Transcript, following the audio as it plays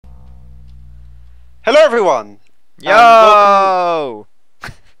Hello everyone! Yo!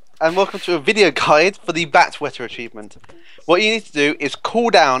 And welcome to a video guide for the bat wetter achievement. What you need to do is cool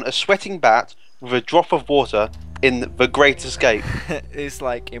down a sweating bat with a drop of water in the Great Escape. It's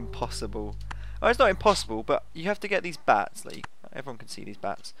like impossible. Oh, it's not impossible, but you have to get these bats. Like everyone can see these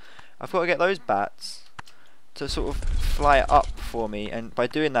bats. I've got to get those bats to sort of fly up for me, and by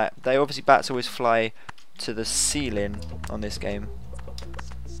doing that, bats always fly to the ceiling on this game.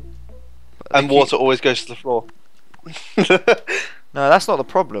 And water always goes to the floor. No, that's not the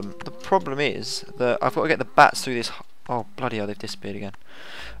problem. The problem is that I've got to get the bats through this. Oh bloody hell! They've disappeared again.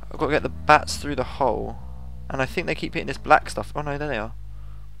 I've got to get the bats through the hole, and I think they keep hitting this black stuff. Oh no, there they are.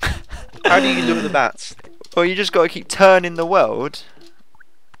 How do you do with the bats? Well, you just got to keep turning the world,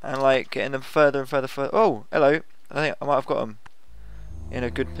 and like getting them further and further. Oh, hello! I think I might have got them in a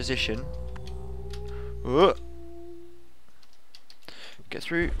good position. Get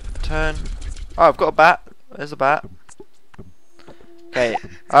through. Turn. Oh, I've got a bat. There's a bat. Okay.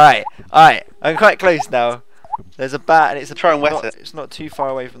 Alright. Alright. I'm quite close now. There's a bat and it's Try and wet it. It's not too far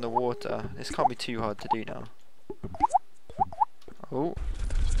away from the water. This can't be too hard to do now. Oh.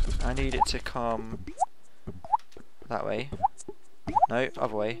 I need it to come that way. No,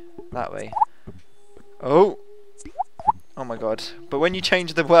 other way. That way. Oh. Oh my god. But when you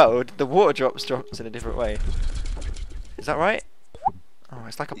change the world, the water drops in a different way. Is that right? Oh,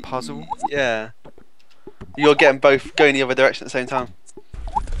 it's like a puzzle. Yeah. You're getting both going the other direction at the same time.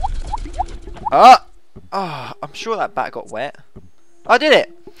 Ah! Oh, I'm sure that bat got wet. I did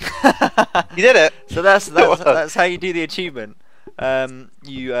it! You did it! So that's how you do the achievement.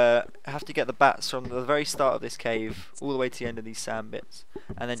 You have to get the bats from the very start of this cave all the way to the end of these sand bits,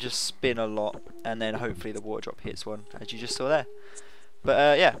 and then just spin a lot, and then hopefully the water drop hits one, as you just saw there.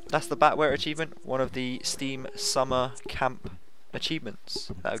 But yeah, that's the bat wear achievement, one of the Steam Summer Camp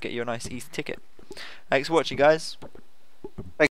achievements. That'll get you a nice easy ticket. Thanks for watching, guys.